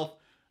itself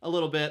a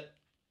little bit.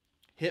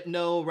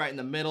 Hypno right in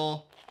the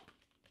middle.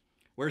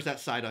 Where's that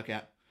Psyduck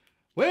at?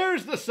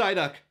 Where's the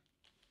Psyduck?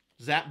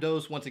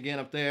 Zapdos once again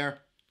up there.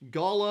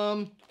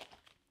 Golem.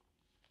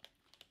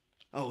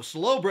 Oh,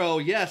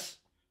 Slowbro, yes.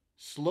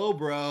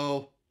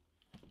 Slowbro.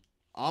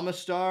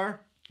 Amistar.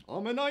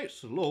 Ammonite,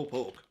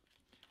 Slowpoke.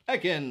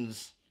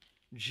 Ekans.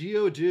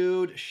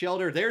 Geodude,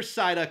 Shelter. There's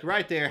Psyduck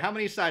right there. How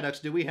many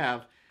Psyducks do we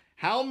have?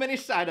 How many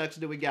Psyducks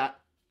do we got?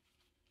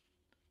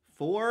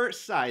 4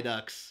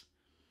 Psyducks.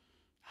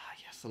 Ah,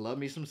 yes, I love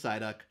me some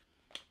Psyduck.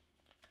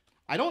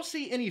 I don't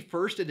see any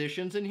first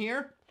editions in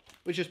here,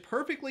 which is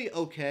perfectly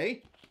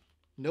okay.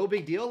 No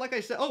big deal. Like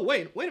I said, oh,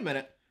 wait a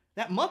minute.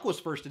 That Muck was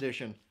first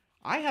edition.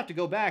 I have to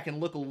go back and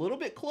look a little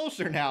bit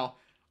closer now.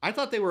 I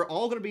thought they were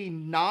all going to be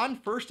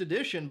non-first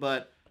edition,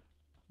 but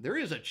there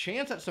is a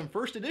chance at some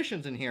first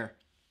editions in here.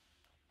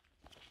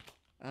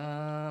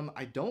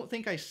 I don't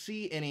think I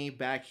see any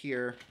back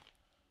here.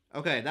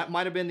 Okay, that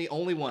might have been the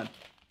only one.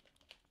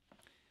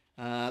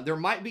 There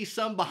might be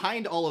some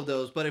behind all of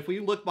those, but if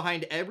we look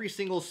behind every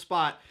single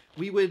spot,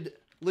 we would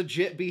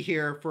legit be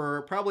here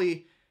for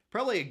probably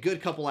a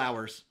good couple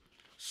hours.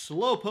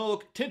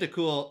 Slowpoke,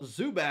 Tentacool,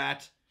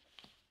 Zubat.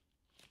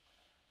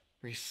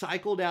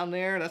 Recycle down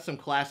there. That's some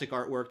classic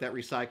artwork, that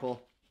Recycle.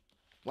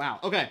 Wow,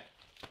 okay.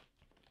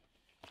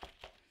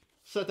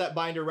 Set that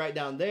binder right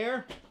down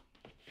there.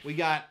 We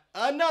got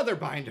another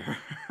binder.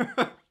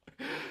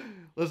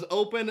 Let's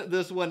open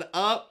this one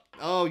up.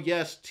 Oh,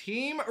 yes,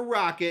 Team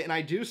Rocket. And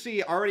I do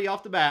see already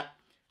off the bat,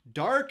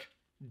 Dark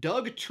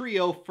Doug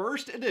Trio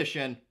First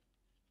Edition.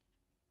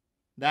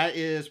 That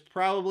is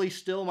probably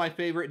still my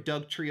favorite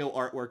Doug Trio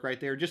artwork right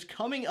there. Just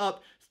coming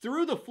up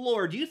through the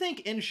floor. Do you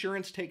think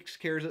insurance takes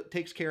care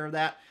of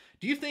that?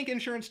 Do you think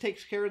insurance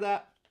takes care of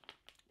that?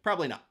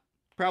 Probably not.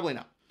 Probably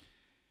not.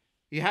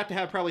 You have to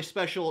have probably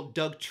special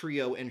Doug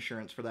Trio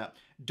insurance for that.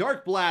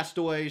 Dark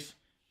Blastoise,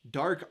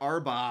 Dark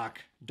Arbok,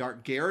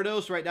 Dark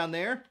Gyarados right down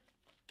there.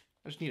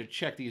 I just need to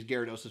check these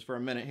Gyaradoses for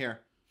a minute here.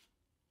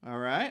 All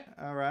right,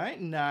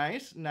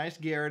 nice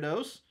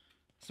Gyarados.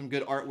 Some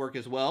good artwork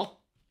as well.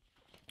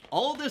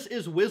 All of this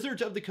is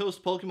Wizards of the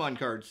Coast Pokemon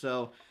cards,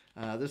 so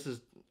this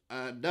is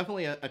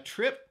definitely a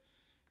trip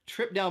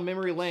down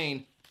memory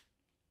lane.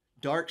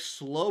 Dark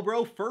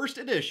Slowbro First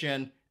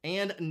Edition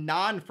and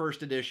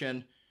non-First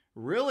Edition.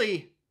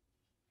 Really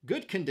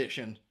good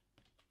condition.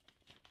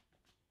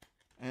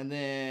 And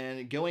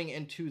then going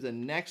into the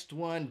next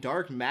one,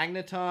 Dark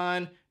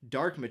Magneton,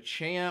 Dark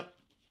Machamp,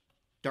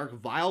 Dark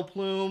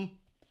Vileplume,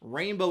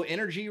 Rainbow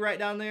Energy right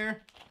down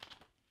there.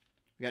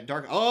 We got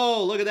Dark...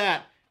 Oh, look at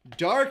that.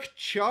 Dark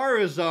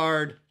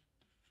Charizard.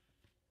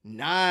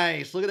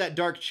 Nice. Look at that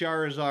Dark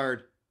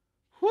Charizard.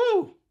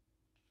 Whew.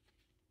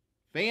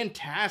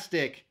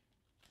 Fantastic.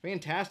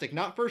 Fantastic.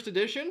 Not first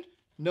edition.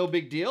 No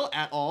big deal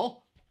at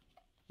all.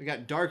 We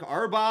got Dark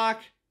Arbok.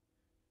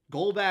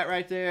 Golbat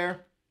right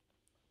there.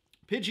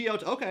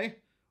 Pidgeot. Okay.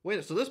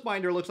 Wait, so this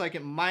binder looks like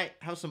it might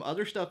have some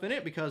other stuff in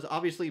it because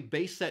obviously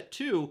base set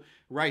 2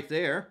 right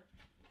there.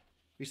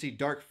 You see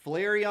Dark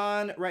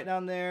Flareon right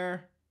down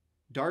there.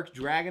 Dark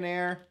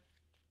Dragonair.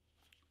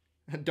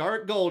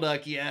 Dark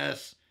Golduck,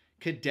 yes.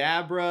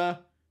 Kadabra.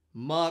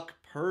 Muck.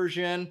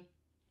 Persian.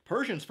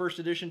 Persian's first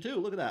edition too.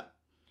 Look at that.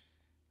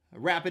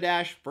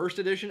 Rapidash, first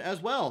edition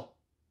as well.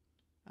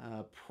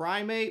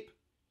 Primeape.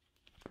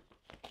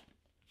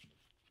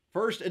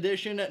 First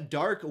edition.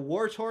 Dark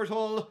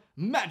Wartortle.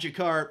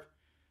 Magikarp.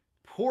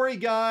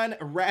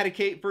 Porygon.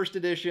 Eradicate, first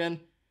edition.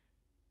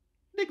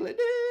 Diglett,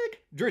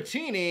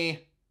 Dratini.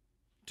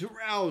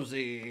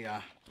 Drowsy.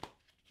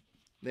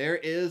 There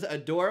is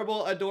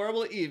adorable,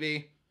 adorable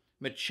Eevee.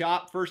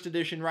 Machop, first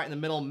edition, right in the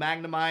middle.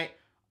 Magnemite.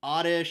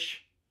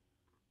 Oddish.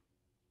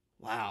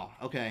 Wow,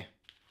 okay.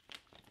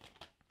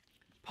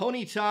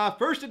 Ponyta,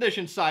 first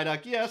edition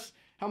Psyduck, yes.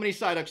 How many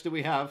Psyducks do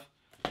we have?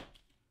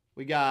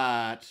 We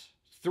got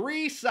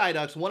 3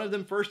 Psyducks, one of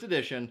them first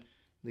edition.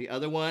 The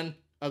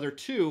other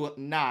 2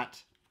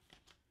 not.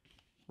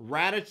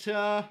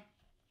 Rattata,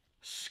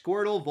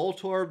 Squirtle,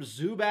 Voltorb,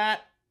 Zubat.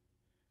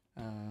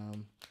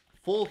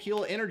 Full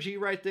Heal Energy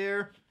right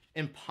there.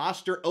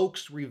 Imposter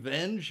Oak's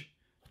Revenge.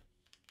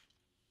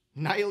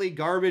 Nightly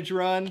Garbage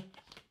Run.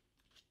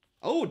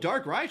 Oh,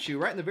 Dark Raichu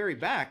right in the very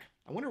back.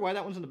 I wonder why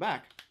that one's in the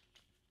back.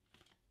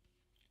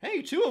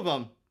 Hey, 2 of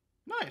them.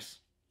 Nice.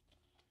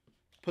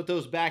 Put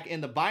those back in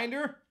the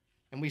binder.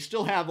 And we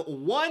still have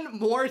one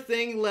more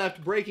thing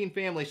left, Breaking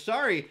Family.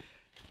 Sorry.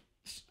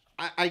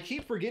 I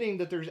keep forgetting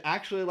that there's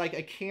actually like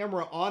a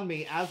camera on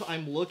me as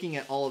I'm looking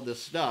at all of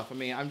this stuff. I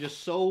mean, I'm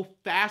just so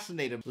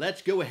fascinated.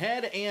 Let's go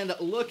ahead and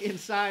look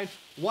inside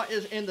what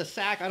is in the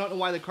sack. I don't know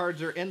why the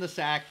cards are in the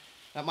sack.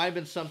 That might have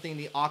been something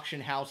the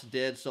auction house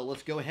did. So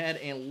let's go ahead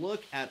and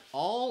look at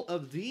all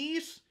of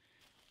these.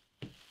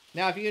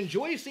 Now, if you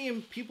enjoy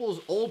seeing people's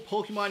old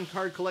Pokemon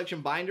card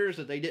collection binders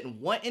that they didn't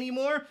want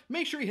anymore,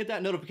 make sure you hit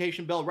that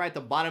notification bell right at the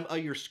bottom of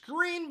your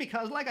screen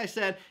because, like I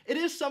said, it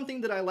is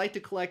something that I like to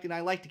collect and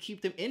I like to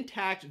keep them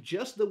intact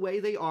just the way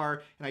they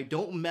are and I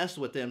don't mess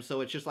with them.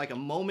 So it's just like a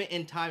moment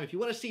in time. If you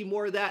want to see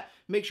more of that,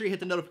 make sure you hit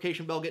the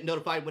notification bell, get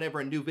notified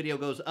whenever a new video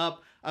goes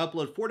up. I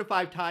upload 4 to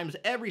 5 times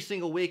every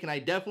single week and I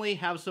definitely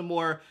have some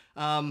more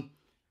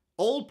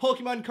old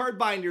Pokemon card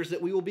binders that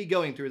we will be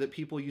going through that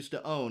people used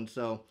to own.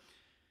 So...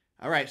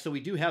 all right, so we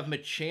do have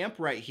Machamp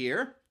right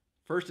here.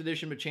 First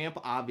edition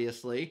Machamp,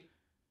 obviously.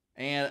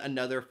 And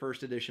another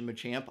first edition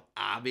Machamp,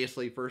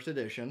 obviously first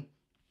edition.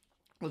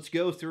 Let's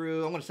go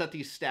through, I'm going to set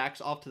these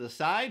stacks off to the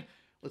side.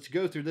 Let's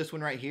go through this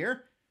one right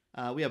here.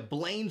 We have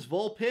Blaine's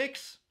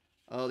Vulpix.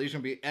 Oh, these are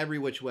going to be every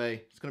which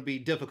way. It's going to be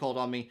difficult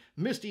on me.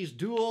 Misty's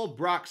Duel,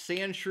 Brock's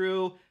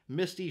Sandshrew,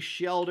 Misty's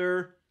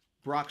Shelter,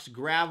 Brock's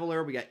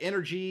Graveler. We got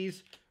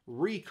Energies,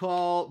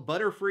 Recall,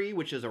 Butterfree,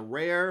 which is a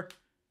rare,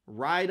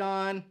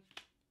 Rhydon,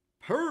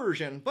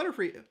 Persian.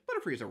 Butterfree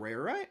is a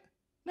rare, right?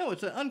 No,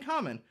 it's an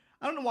uncommon.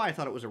 I don't know why I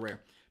thought it was a rare.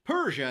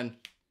 Persian.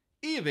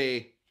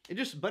 Eevee. It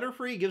just,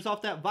 Butterfree gives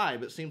off that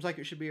vibe. It seems like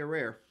it should be a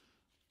rare.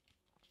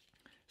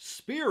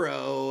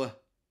 Spearow.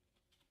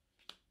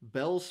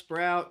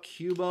 Bellsprout.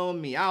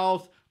 Cubone.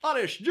 Meowth.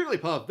 Oddish.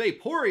 Jigglypuff.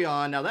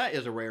 Vaporeon. Now that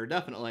is a rare,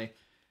 definitely.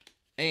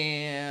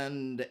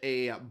 And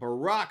a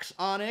Barox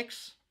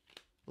Onyx.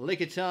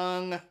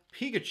 Lickitung.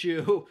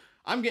 Pikachu.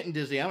 I'm getting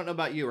dizzy. I don't know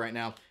about you right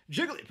now.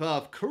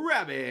 Jigglypuff,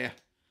 Krabby,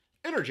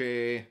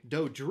 Energy,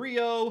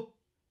 Dodrio,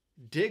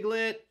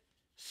 Diglett,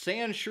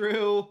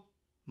 Sandshrew,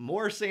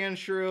 more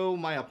Sandshrew.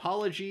 My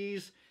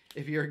apologies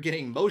if you're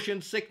getting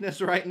motion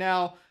sickness right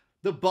now.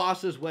 The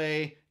Boss's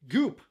Way,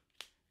 Goop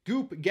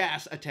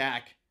Gas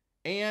Attack,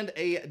 and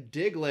a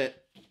Diglett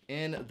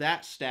in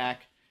that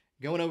stack.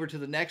 Going over to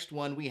the next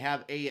one, we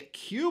have a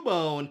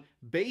Cubone,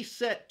 base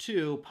set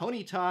 2,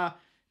 Ponyta,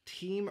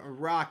 Team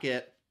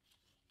Rocket.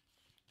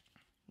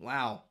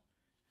 Wow.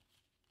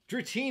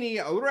 Dratini,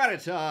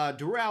 Rattata,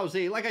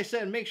 Drowsy. Like I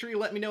said, make sure you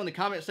let me know in the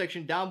comment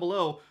section down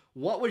below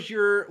what was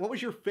your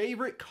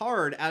favorite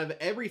card out of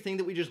everything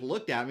that we just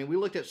looked at. I mean, we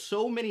looked at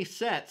so many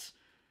sets.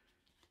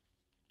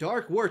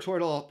 Dark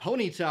Wartortle,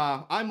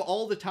 Ponyta. I'm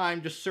all the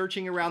time just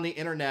searching around the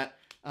internet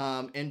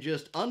in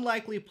just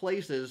unlikely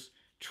places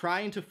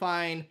trying to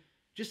find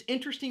just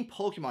interesting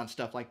Pokemon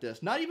stuff like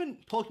this. Not even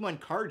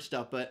Pokemon card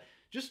stuff, but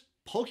just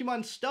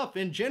Pokemon stuff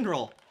in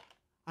general.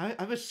 I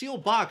have a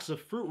sealed box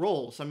of Fruit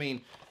Rolls. I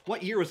mean,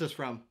 what year was this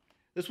from?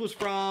 This was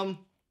from,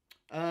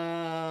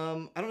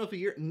 I don't know if the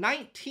year,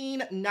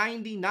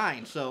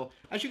 1999. So,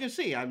 as you can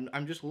see,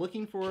 I'm just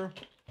looking for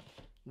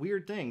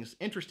weird things,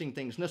 interesting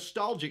things,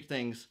 nostalgic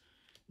things.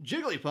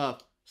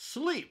 Jigglypuff,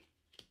 Sleep,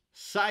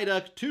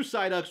 Psyduck, 2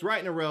 Psyducks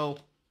right in a row.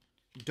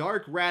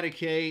 Dark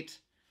Raticate.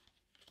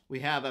 We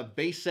have a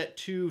base set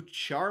 2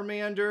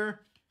 Charmander,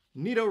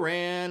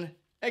 Nidoran,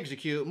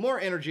 Execute, more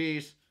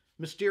Energies,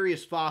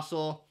 Mysterious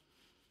Fossil,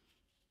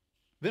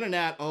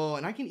 Venonat. Oh,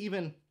 and I can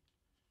even...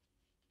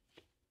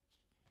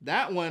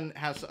 that one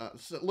has...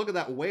 look at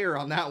that wear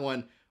on that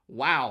one.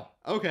 Wow.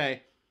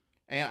 Okay.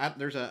 And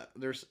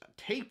there's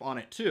tape on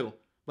it too.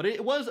 But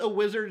it was a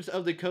Wizards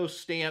of the Coast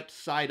stamped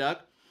Psyduck.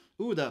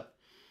 Ooh, the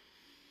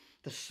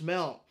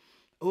smell.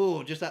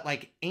 Ooh, just that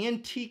like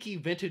antique-y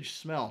vintage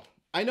smell.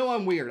 I know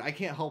I'm weird. I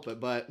can't help it,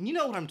 but you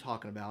know what I'm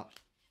talking about.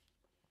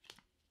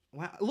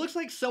 Wow, it looks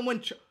like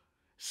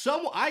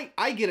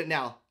I get it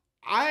now.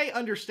 I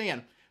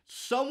understand.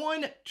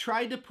 Someone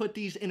tried to put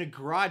these in a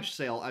garage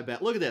sale, I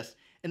bet. Look at this.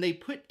 And they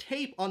put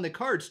tape on the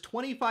cards.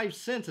 25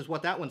 cents is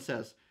what that one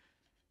says.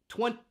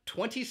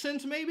 20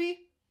 cents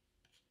maybe?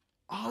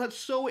 Oh, that's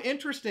so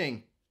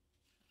interesting.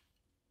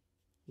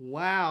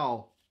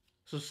 Wow.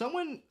 So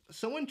someone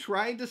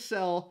tried to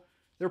sell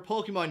their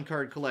Pokemon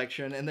card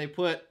collection and they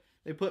put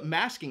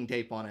masking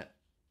tape on it.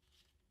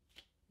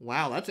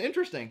 Wow, that's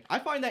interesting. I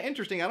find that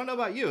interesting. I don't know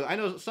about you. I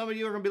know some of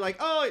you are going to be like,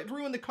 oh, it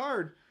ruined the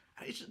card.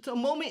 It's a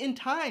moment in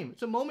time.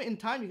 It's a moment in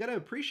time. You got to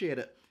appreciate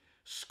it.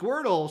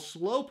 Squirtle,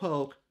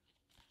 Slowpoke,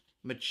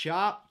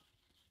 Machop.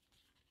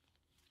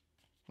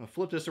 I'm going to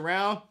flip this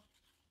around.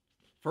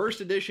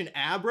 First edition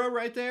Abra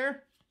right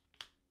there.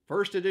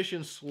 First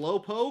edition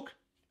Slowpoke.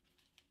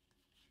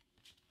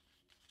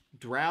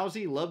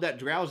 Drowsy. Love that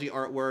Drowsy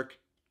artwork.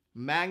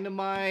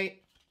 Magnemite.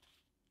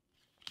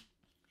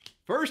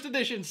 First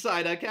edition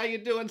Psyduck. How you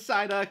doing,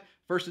 Psyduck?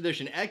 First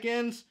edition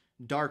Ekans.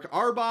 Dark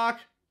Arbok.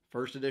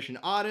 First edition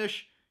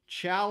Oddish.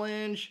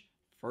 Challenge.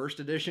 First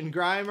edition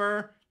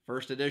Grimer.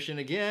 First edition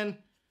again.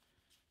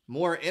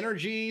 More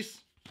energies.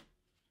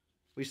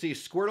 We see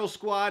Squirtle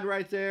Squad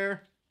right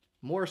there.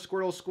 More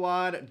Squirtle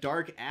Squad.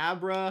 Dark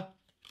Abra.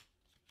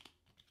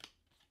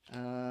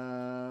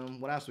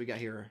 What else we got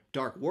here?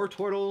 Dark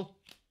Wartortle.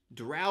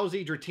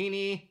 Drowsy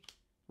Dratini.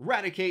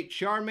 Raticate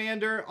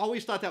Charmander.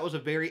 Always thought that was a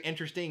very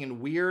interesting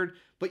and weird,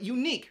 but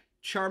unique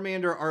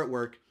Charmander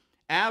artwork.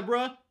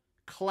 Abra.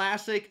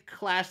 Classic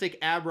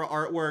Abra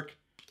artwork.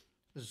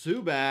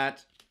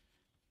 Zubat.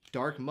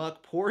 Dark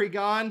Muck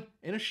Porygon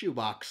in a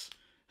shoebox.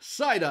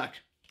 Psyduck.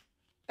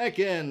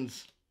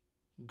 Ekans.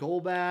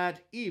 Golbat.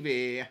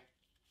 Eevee.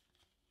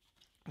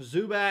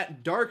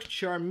 Zubat. Dark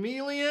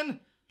Charmeleon.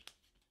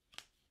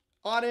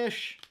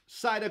 Oddish.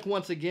 Psyduck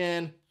once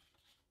again.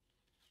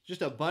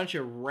 Just a bunch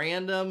of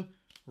random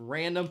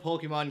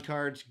Pokemon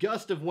cards.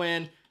 Gust of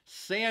Wind,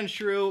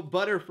 Sandshrew,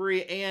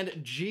 Butterfree, and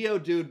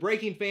Geodude.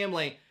 Breaking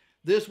family,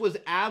 this was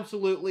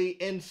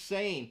absolutely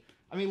insane.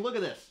 I mean, look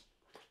at this.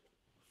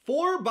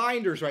 4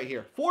 binders right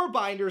here. 4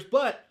 binders,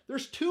 but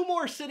there's 2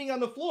 more sitting on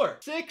the floor.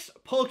 6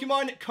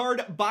 Pokemon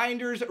card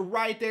binders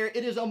right there.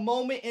 It is a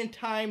moment in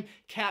time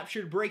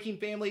captured, Breaking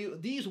family.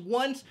 These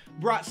once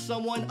brought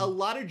someone a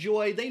lot of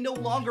joy. They no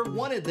longer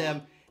wanted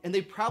them, and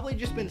they've probably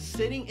just been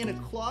sitting in a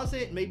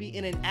closet, maybe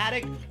in an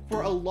attic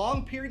for a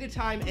long period of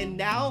time, and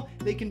now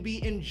they can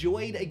be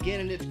enjoyed again.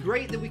 And it's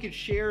great that we could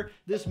share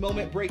this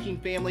moment, Breaking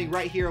family,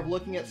 right here of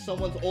looking at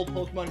someone's old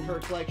Pokemon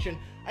card collection.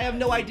 I have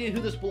no idea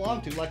who this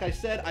belonged to. Like I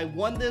said, I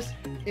won this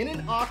in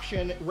an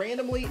auction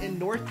randomly in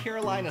North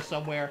Carolina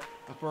somewhere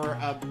for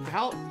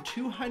about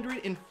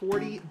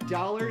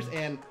 $240,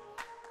 and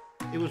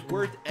it was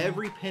worth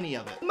every penny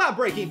of it. My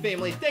Breaking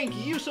family, thank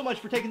you so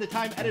much for taking the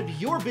time out of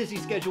your busy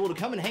schedule to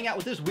come and hang out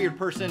with this weird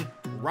person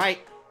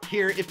right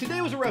here. If today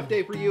was a rough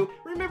day for you,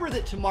 remember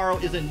that tomorrow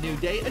is a new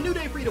day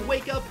for you to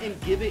wake up and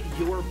give it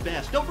your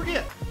best. Don't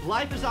forget,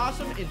 life is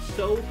awesome and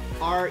so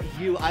are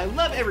you. I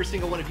love every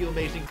single one of you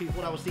amazing people,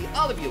 and I will see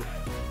all of you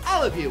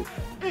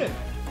in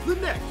the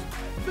next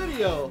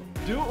video.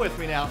 Do it with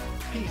me now.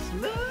 Peace,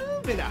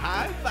 love, and a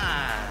high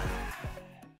five.